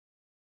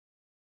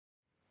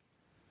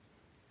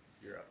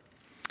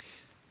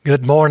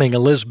Good morning,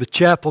 Elizabeth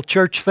Chapel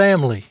Church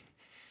family.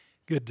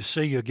 Good to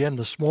see you again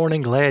this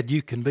morning. Glad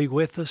you can be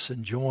with us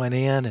and join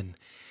in. And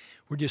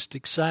we're just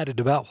excited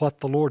about what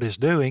the Lord is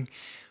doing.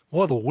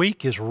 Well, the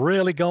week has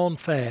really gone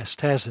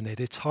fast, hasn't it?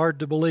 It's hard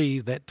to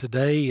believe that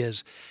today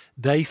is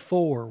day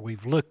 4.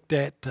 We've looked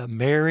at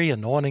Mary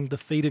anointing the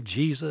feet of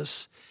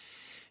Jesus,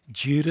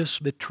 Judas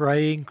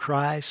betraying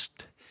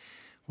Christ.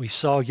 We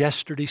saw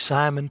yesterday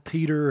Simon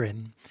Peter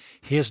and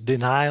his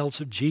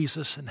denials of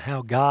Jesus and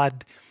how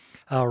God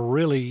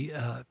really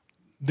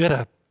did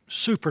a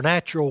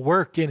supernatural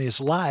work in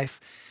his life.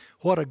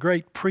 What a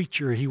great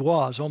preacher he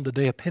was on the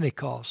day of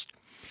Pentecost.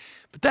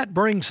 But that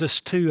brings us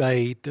to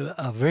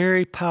a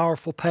very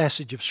powerful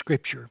passage of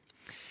Scripture.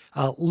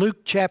 Luke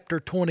chapter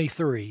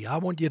 23. I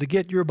want you to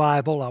get your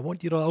Bible. I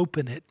want you to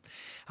open it.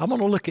 I'm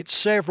going to look at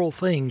several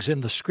things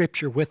in the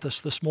Scripture with us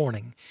this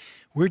morning.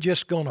 We're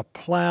just going to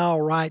plow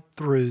right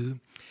through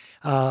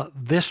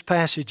this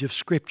passage of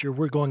Scripture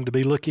we're going to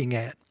be looking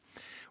at.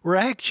 We're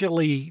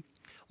actually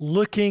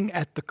looking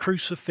at the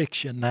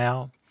crucifixion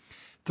now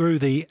through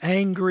the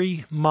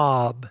angry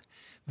mob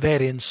that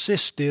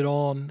insisted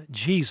on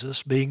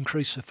Jesus being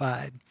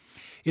crucified.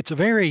 It's a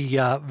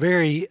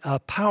very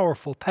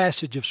powerful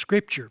passage of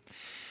Scripture.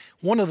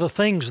 One of the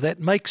things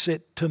that makes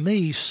it, to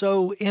me,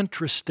 so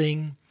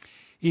interesting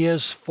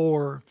is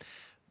for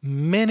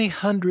many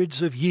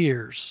hundreds of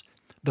years,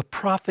 the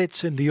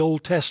prophets in the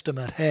Old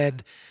Testament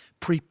had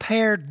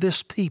prepared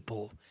this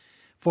people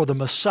for the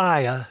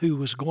Messiah who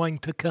was going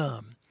to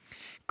come.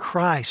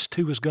 Christ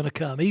who was going to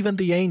come. Even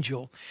the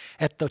angel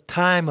at the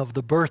time of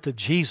the birth of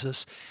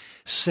Jesus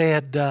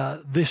said,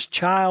 this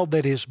child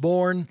that is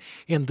born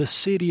in the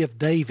city of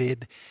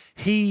David,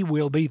 he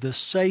will be the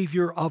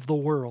Savior of the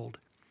world.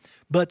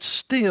 But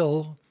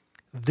still,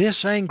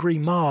 this angry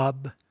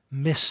mob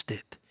missed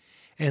it,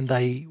 and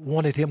they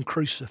wanted him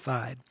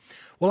crucified.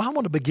 Well, I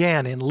want to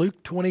begin in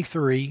Luke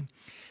 23,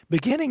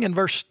 beginning in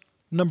verse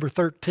number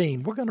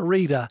 13. We're going to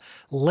read a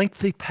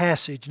lengthy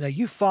passage. Now,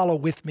 you follow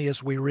with me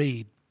as we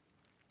read.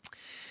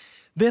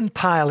 Then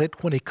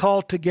Pilate, when he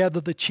called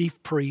together the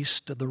chief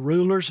priests, the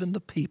rulers, and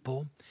the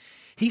people,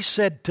 he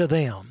said to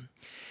them,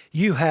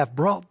 "You have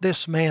brought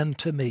this man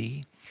to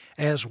me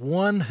as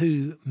one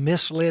who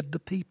misled the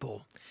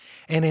people.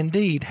 And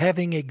indeed,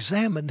 having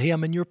examined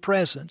him in your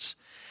presence,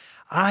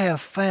 I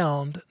have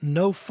found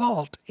no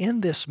fault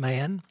in this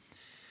man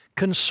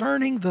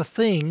concerning the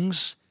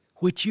things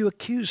which you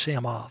accuse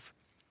him of.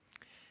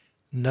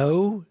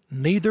 No,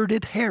 neither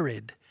did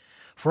Herod.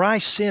 For I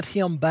sent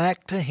him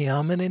back to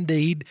him, and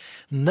indeed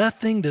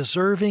nothing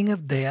deserving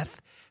of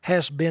death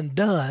has been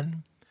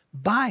done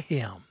by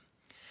him.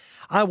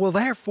 I will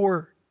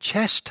therefore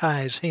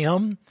chastise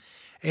him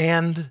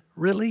and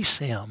release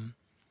him."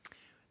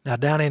 Now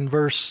down in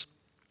verse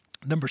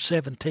number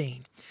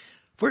 17.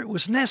 "For it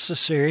was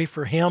necessary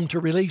for him to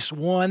release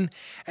one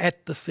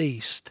at the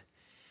feast.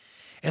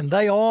 And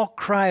they all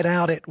cried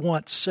out at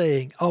once,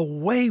 saying,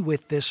 'Away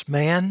with this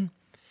man,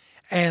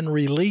 and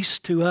release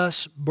to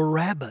us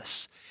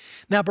Barabbas.'"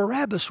 Now,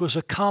 Barabbas was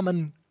a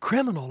common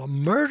criminal, a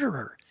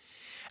murderer.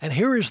 And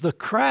here is the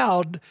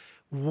crowd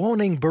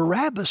wanting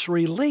Barabbas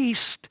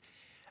released,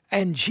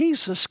 and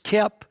Jesus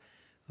kept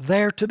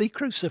there to be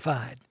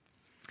crucified.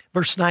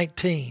 Verse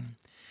 19,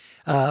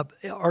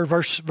 or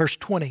verse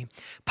 20.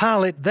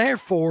 "Pilate,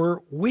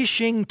 therefore,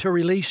 wishing to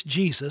release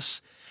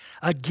Jesus,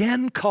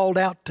 again called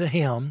out to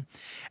him,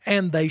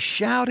 and they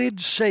shouted,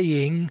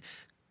 saying,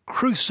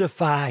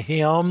 'Crucify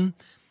him,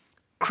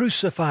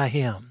 crucify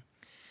him.'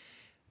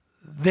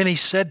 Then he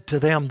said to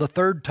them the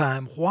third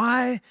time,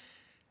 'Why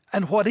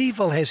and what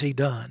evil has he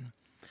done?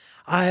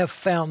 I have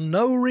found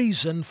no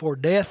reason for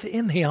death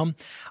in him.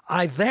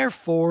 I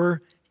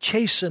therefore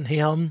chasten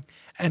him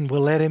and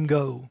will let him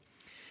go.'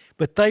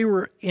 But they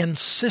were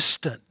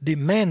insistent,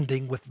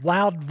 demanding with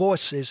loud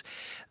voices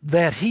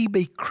that he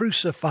be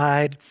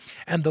crucified,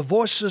 and the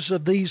voices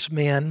of these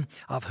men,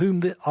 of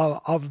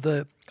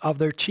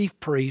their chief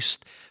priests,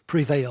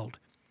 prevailed.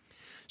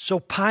 So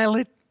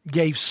Pilate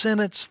gave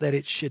sentence that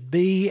it should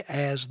be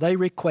as they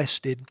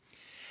requested,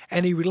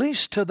 and he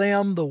released to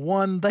them the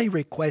one they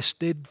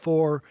requested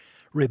for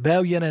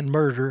rebellion and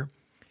murder,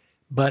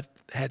 but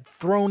had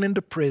thrown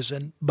into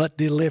prison, but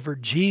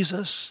delivered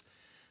Jesus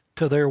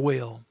to their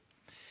will."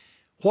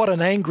 What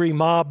an angry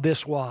mob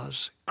this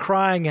was,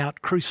 crying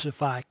out,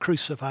 "Crucify,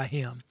 crucify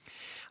him."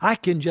 I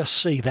can just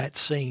see that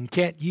scene,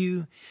 can't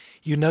you?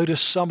 You notice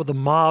some of the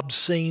mob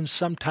scenes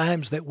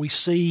sometimes that we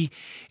see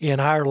in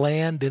our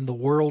land, in the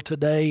world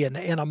today, and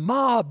a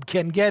mob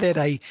can get at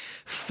a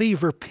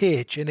fever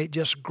pitch, and it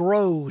just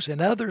grows, and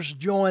others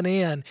join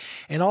in,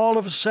 and all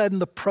of a sudden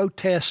the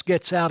protest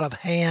gets out of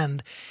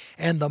hand,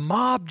 and the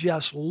mob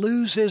just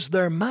loses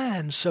their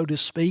mind, so to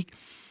speak.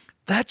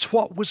 That's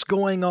what was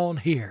going on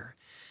here.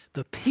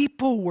 The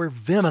people were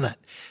vehement.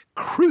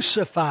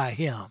 "Crucify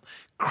him,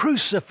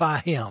 crucify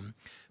him,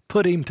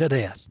 put him to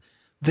death."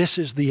 This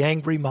is the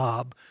angry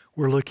mob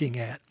we're looking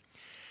at.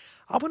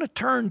 I want to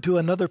turn to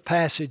another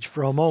passage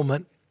for a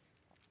moment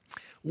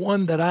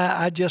one that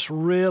I just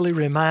really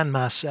remind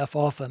myself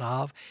often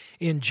of.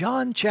 In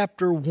John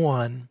chapter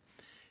 1,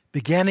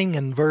 beginning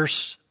in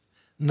verse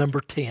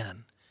number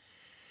 10.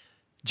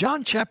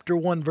 John chapter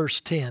 1 verse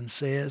 10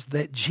 says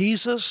that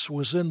Jesus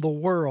was in the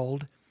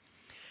world,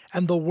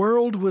 and the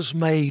world was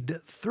made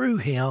through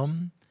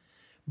him,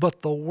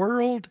 but the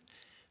world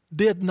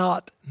did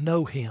not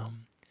know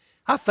him.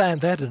 I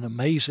find that an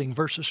amazing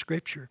verse of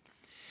Scripture.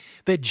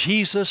 That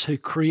Jesus, who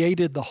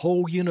created the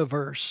whole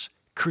universe,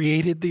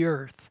 created the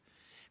earth,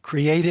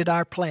 created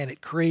our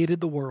planet, created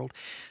the world,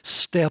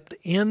 stepped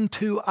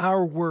into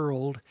our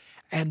world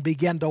and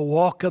began to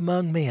walk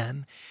among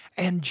men.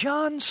 And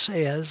John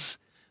says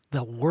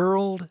the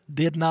world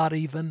did not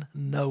even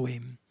know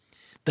him.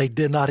 They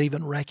did not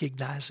even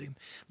recognize him.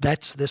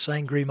 That's this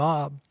angry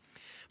mob.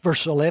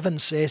 Verse 11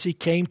 says, he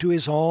came to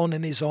his own,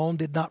 and his own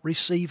did not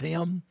receive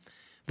him.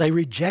 They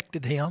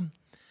rejected him.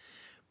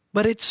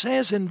 But it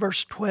says in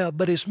verse 12,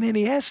 but as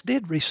many as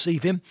did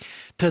receive him,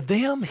 to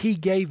them he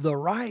gave the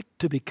right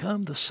to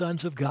become the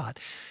sons of God.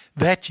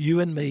 That's you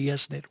and me,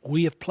 isn't it?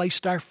 We have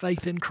placed our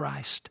faith in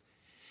Christ.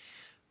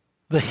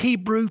 The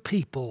Hebrew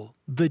people,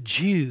 the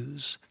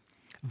Jews,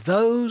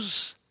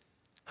 those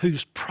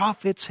whose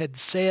prophets had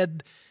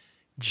said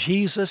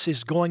Jesus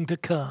is going to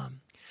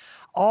come,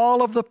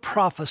 all of the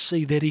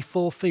prophecy that he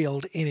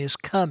fulfilled in his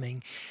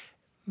coming,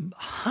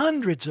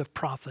 hundreds of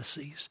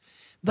prophecies,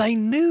 they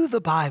knew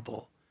the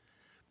Bible.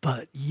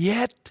 But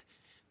yet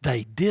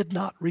they did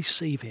not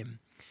receive him.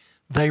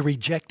 They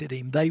rejected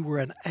him. They were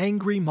an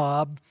angry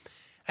mob,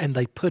 and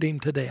they put him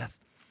to death.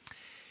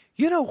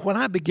 You know, when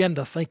I begin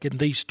to think in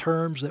these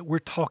terms that we're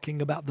talking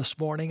about this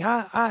morning,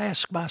 I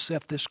ask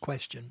myself this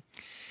question.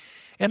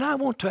 And I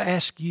want to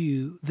ask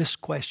you this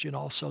question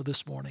also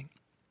this morning.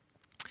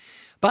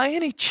 By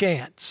any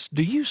chance,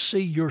 do you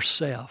see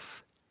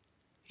yourself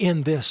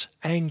in this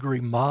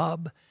angry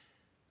mob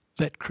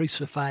that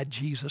crucified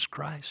Jesus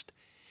Christ?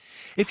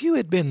 If you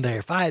had been there,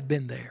 if I had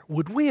been there,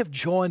 would we have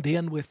joined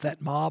in with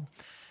that mob?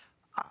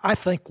 I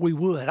think we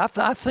would.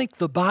 I think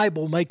the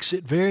Bible makes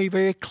it very,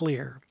 very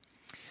clear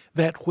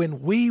that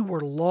when we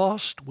were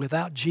lost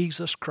without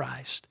Jesus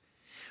Christ,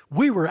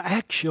 we were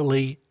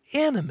actually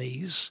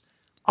enemies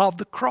of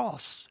the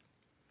cross.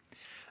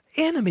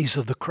 Enemies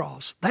of the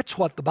cross. That's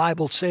what the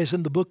Bible says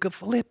in the book of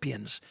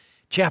Philippians,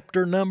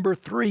 chapter number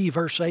 3,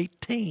 verse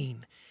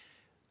 18.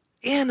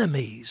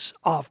 Enemies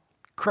of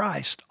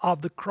Christ,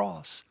 of the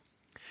cross.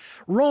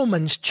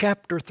 Romans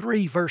chapter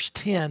 3 verse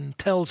 10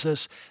 tells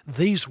us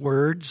these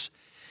words,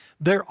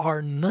 there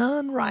are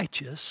none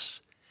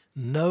righteous,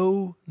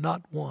 no,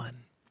 not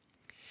one.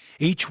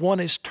 Each one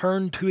is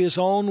turned to his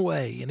own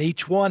way, and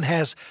each one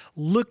has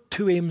looked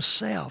to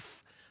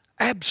himself.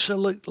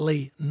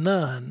 Absolutely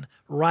none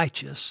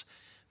righteous,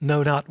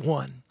 no, not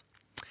one.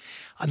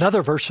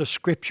 Another verse of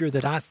Scripture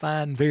that I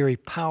find very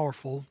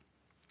powerful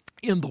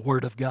in the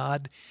Word of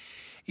God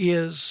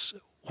is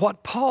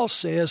what Paul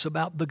says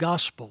about the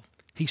gospel.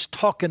 He's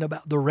talking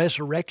about the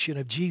resurrection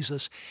of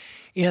Jesus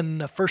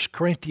in 1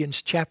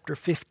 Corinthians chapter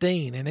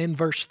 15, and in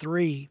verse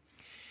 3,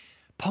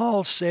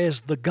 Paul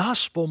says the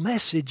gospel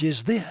message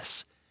is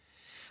this,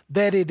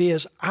 that it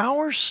is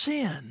our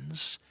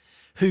sins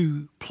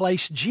who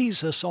placed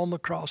Jesus on the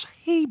cross.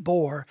 He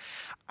bore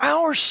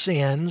our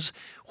sins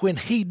when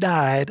he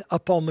died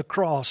upon the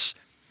cross.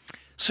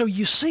 So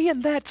you see,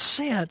 in that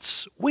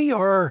sense, we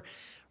are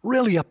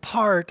really a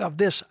part of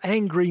this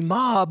angry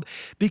mob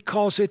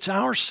because it's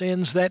our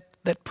sins that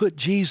put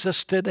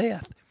Jesus to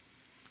death.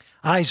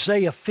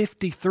 Isaiah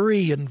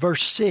 53 and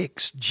verse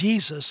 6,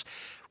 Jesus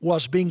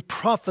was being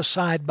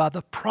prophesied by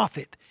the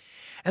prophet.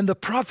 And the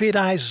prophet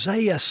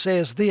Isaiah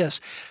says this,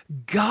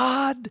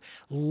 God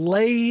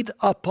laid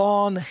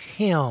upon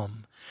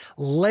him,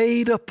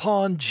 laid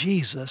upon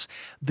Jesus,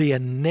 the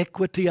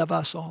iniquity of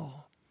us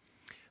all.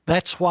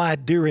 That's why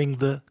during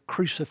the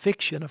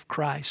crucifixion of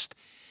Christ,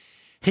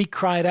 he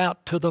cried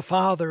out to the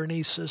Father and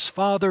he says,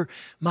 Father,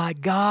 my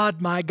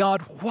God,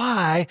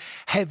 why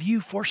have you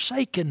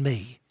forsaken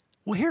me?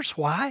 Well, here's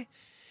why.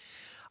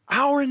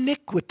 Our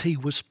iniquity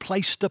was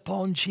placed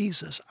upon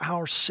Jesus.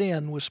 Our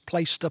sin was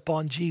placed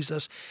upon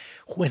Jesus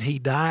when he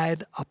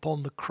died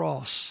upon the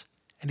cross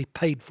and he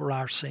paid for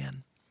our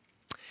sin.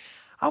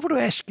 I want to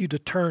ask you to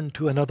turn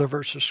to another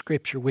verse of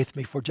Scripture with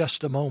me for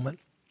just a moment.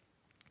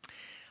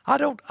 I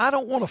don't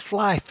want to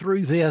fly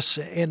through this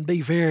and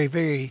be very,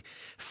 very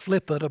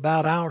flippant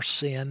about our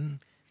sin,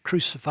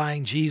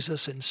 crucifying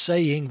Jesus and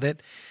saying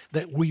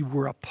that we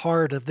were a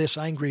part of this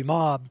angry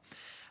mob.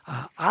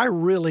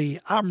 I'm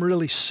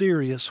really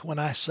serious when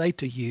I say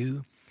to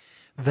you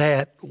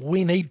that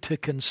we need to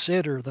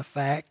consider the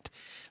fact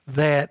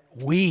that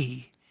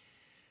we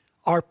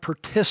are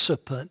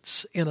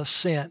participants, in a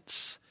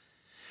sense,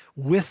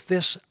 with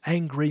this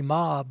angry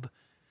mob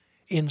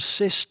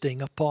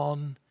insisting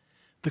upon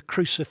the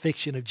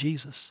crucifixion of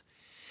Jesus.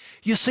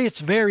 You see,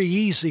 it's very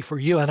easy for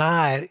you and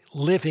I,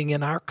 living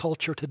in our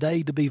culture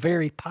today, to be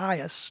very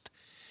pious.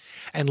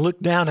 and look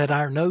down at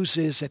our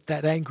noses at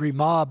that angry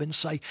mob and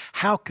say,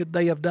 how could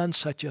they have done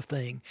such a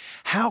thing?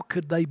 How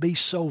could they be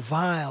so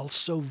vile,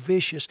 so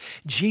vicious?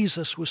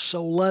 Jesus was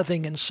so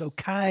loving and so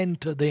kind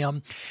to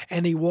them,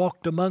 and he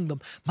walked among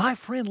them. My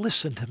friend,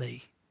 listen to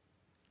me.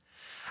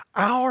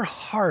 Our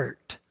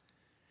heart,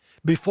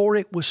 before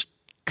it was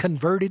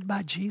converted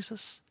by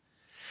Jesus,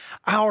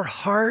 our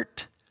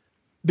heart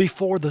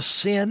before the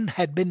sin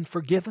had been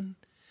forgiven,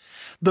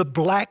 the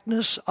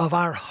blackness of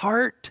our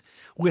heart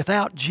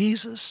without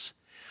Jesus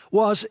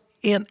was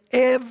in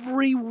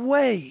every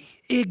way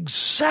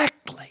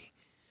exactly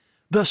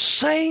the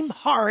same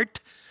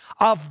heart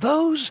of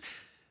those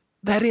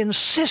that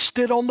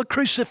insisted on the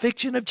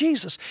crucifixion of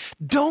Jesus.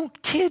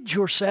 Don't kid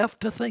yourself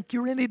to think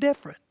you're any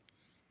different.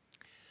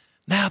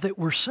 Now that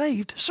we're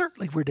saved,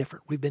 certainly we're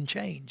different. We've been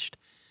changed.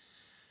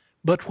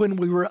 But when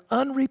we were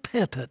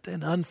unrepentant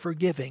and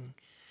unforgiving,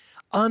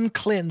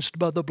 uncleansed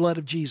by the blood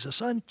of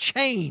Jesus,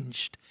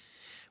 unchanged,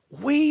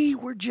 we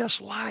were just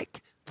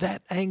like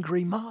that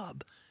angry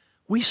mob.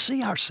 We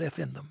see ourselves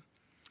in them.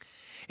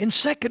 In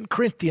 2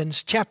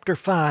 Corinthians chapter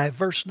 5,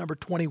 verse number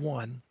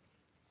 21,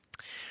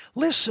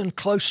 listen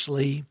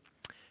closely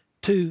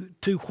to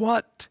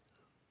what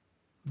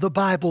the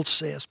Bible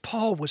says.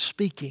 Paul was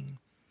speaking.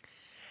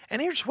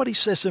 And here's what he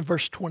says in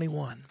verse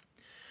 21.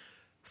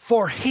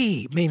 For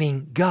he,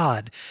 meaning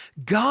God,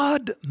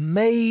 God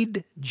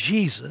made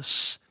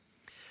Jesus,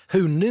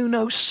 who knew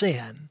no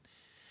sin,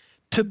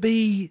 to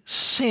be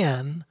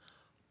sin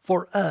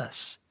for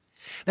us.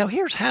 Now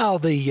here's how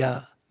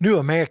the New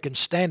American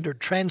Standard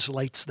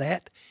translates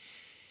that.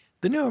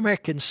 The New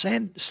American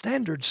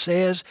Standard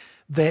says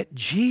that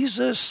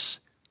Jesus,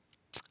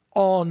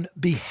 on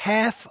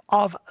behalf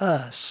of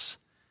us,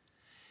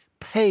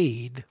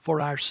 paid for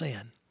our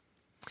sin.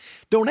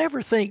 Don't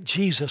ever think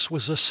Jesus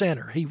was a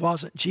sinner. He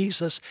wasn't.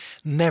 Jesus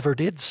never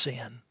did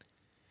sin.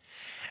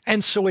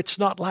 And so it's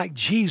not like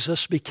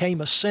Jesus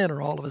became a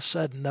sinner all of a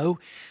sudden. No,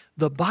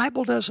 the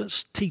Bible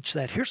doesn't teach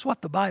that. Here's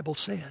what the Bible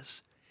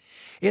says.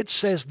 It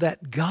says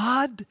that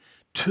God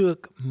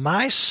took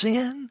my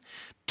sin,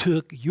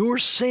 took your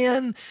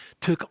sin,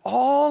 took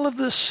all of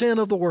the sin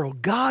of the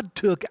world. God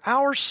took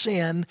our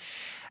sin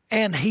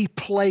and he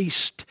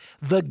placed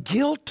the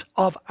guilt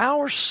of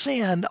our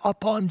sin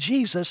upon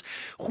Jesus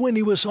when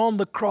he was on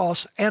the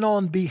cross. And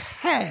on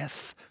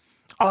behalf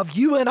of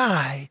you and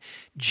I,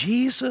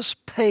 Jesus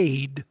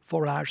paid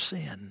for our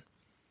sin.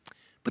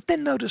 But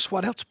then notice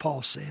what else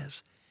Paul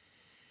says.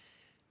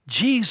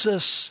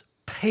 Jesus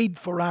paid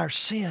for our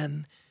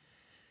sin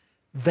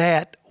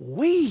that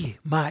we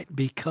might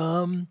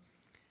become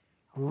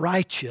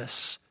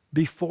righteous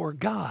before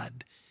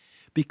God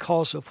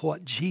because of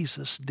what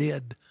Jesus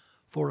did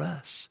for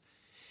us.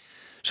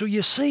 So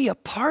you see,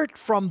 apart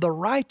from the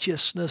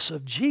righteousness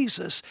of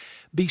Jesus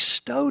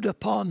bestowed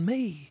upon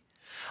me,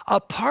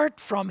 apart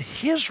from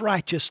his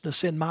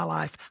righteousness in my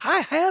life, I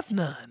have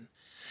none.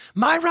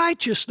 My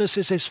righteousness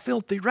is as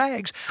filthy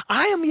rags.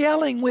 I am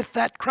yelling with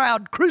that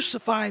crowd,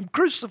 crucify him,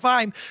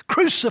 crucify him,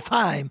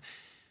 crucify him,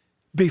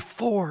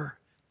 before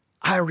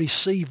I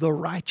receive the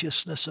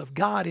righteousness of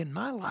God in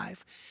my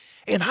life.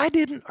 And I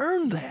didn't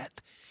earn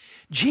that.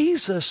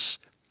 Jesus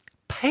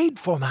paid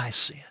for my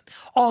sin.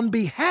 On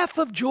behalf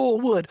of Joel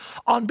Wood,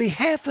 on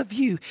behalf of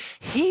you,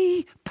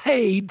 he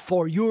paid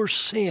for your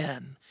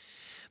sin,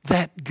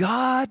 that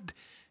God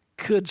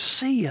could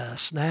see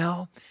us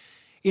now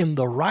in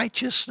the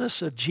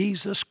righteousness of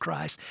Jesus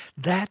Christ.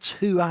 That's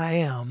who I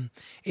am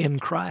in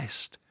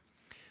Christ.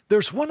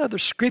 There's one other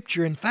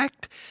scripture. In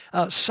fact,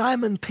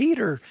 Simon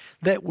Peter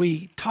that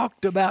we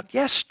talked about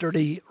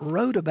yesterday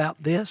wrote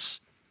about this.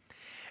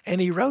 And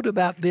he wrote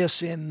about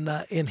this in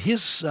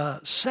his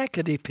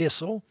first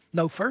epistle,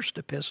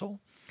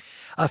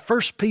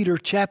 1 Peter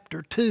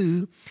chapter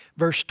 2,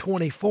 verse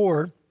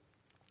 24.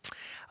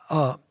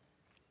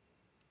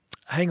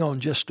 Hang on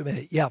just a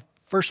minute.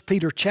 1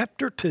 Peter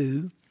chapter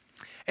 2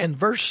 and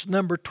verse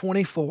number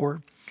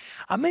 24.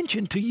 I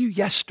mentioned to you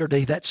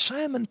yesterday that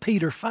Simon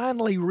Peter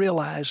finally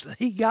realized that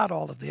he got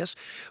all of this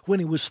when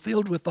he was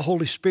filled with the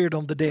Holy Spirit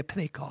on the day of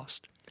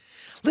Pentecost.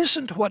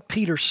 Listen to what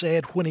Peter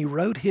said when he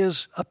wrote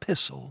his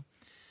epistle.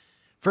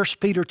 1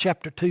 Peter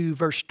chapter 2,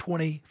 verse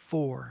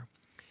 24.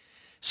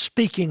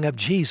 Speaking of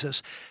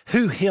Jesus,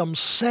 who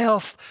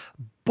himself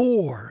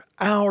bore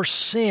our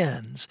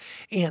sins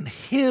in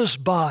his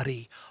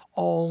body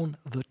on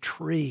the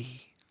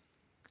tree.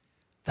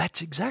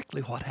 That's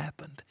exactly what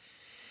happened.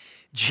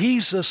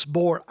 Jesus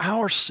bore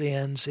our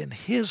sins in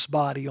his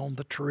body on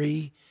the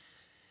tree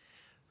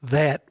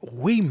that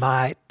we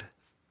might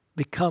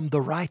become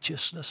the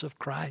righteousness of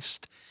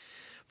Christ.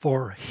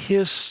 For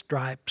his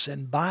stripes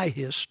and by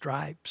his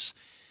stripes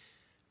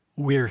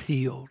we're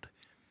healed.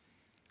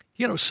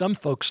 You know, some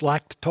folks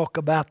like to talk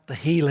about the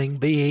healing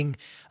being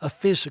a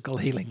physical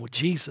healing. Well,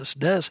 Jesus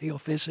does heal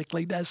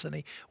physically, doesn't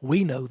he?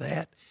 We know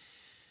that.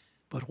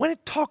 But when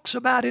it talks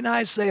about in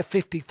Isaiah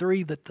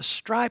 53 that the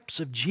stripes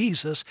of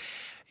Jesus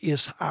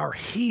is our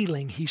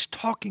healing, he's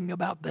talking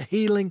about the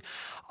healing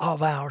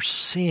of our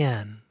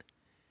sin.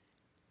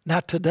 Now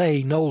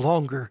today, no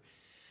longer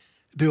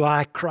do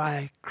I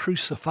cry,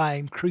 crucify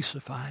him,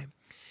 crucify him.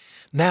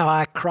 Now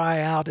I cry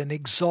out and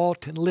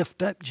exalt and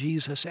lift up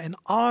Jesus and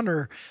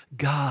honor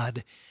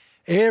God.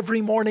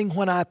 Every morning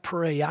when I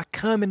pray, I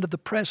come into the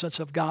presence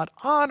of God,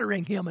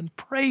 honoring him and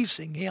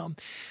praising him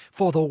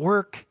for the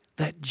work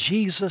that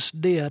Jesus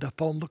did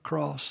upon the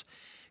cross.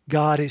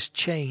 God has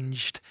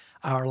changed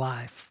our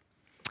life.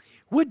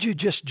 Would you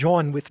just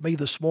join with me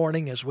this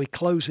morning as we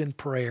close in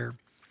prayer?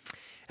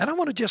 And I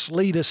want to just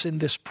lead us in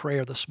this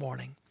prayer this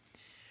morning.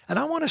 And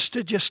I want us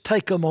to just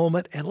take a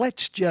moment and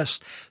let's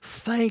just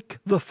thank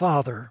the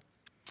Father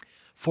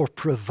for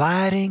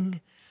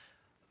providing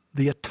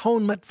the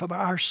atonement for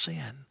our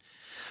sin,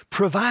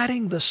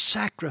 providing the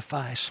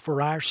sacrifice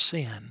for our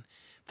sin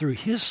through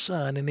His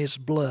Son and His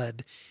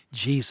blood,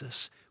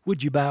 Jesus.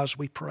 Would you bow as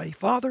we pray?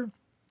 Father,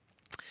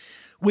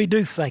 we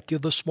do thank you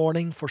this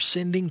morning for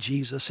sending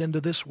Jesus into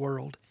this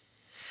world.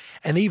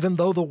 And even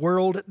though the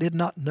world did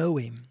not know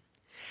Him,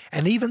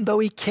 and even though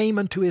He came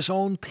unto His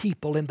own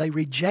people and they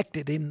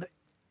rejected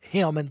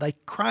Him and they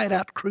cried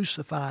out,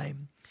 crucify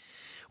Him,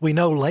 we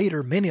know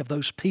later many of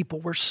those people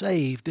were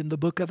saved in the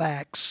book of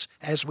Acts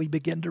as we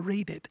begin to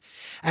read it.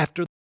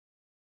 After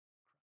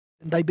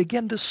they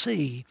began to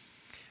see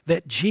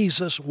that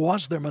Jesus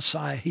was their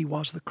Messiah, He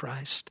was the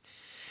Christ.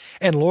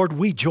 And Lord,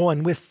 we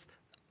join with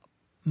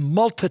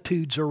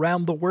multitudes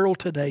around the world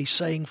today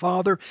saying,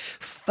 Father,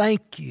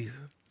 thank you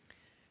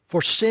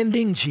for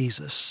sending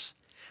Jesus,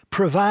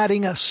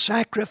 providing a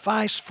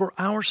sacrifice for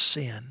our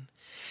sin,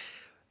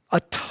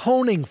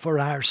 atoning for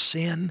our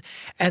sin,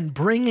 and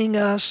bringing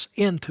us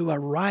into a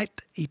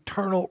right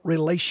eternal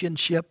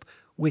relationship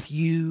with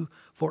you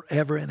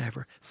forever and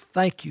ever.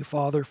 Thank you,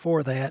 Father,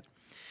 for that.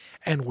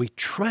 And we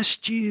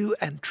trust you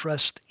and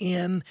trust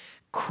in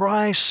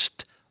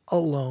Christ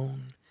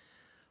alone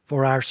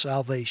for our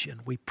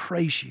salvation. We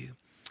praise you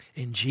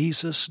in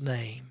Jesus'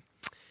 name.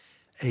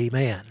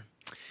 Amen.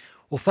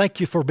 Well, thank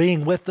you for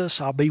being with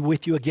us. I'll be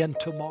with you again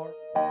tomorrow,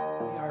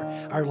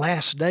 our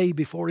last day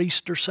before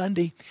Easter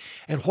Sunday.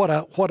 And what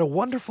a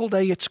wonderful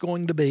day it's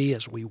going to be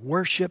as we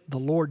worship the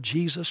Lord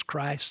Jesus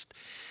Christ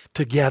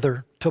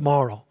together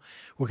tomorrow.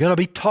 We're going to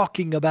be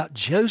talking about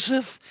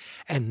Joseph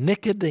and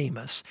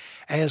Nicodemus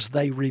as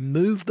they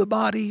remove the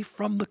body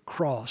from the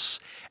cross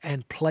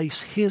and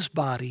place his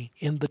body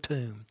in the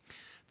tomb.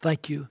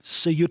 Thank you.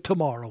 See you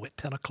tomorrow at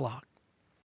 10 o'clock.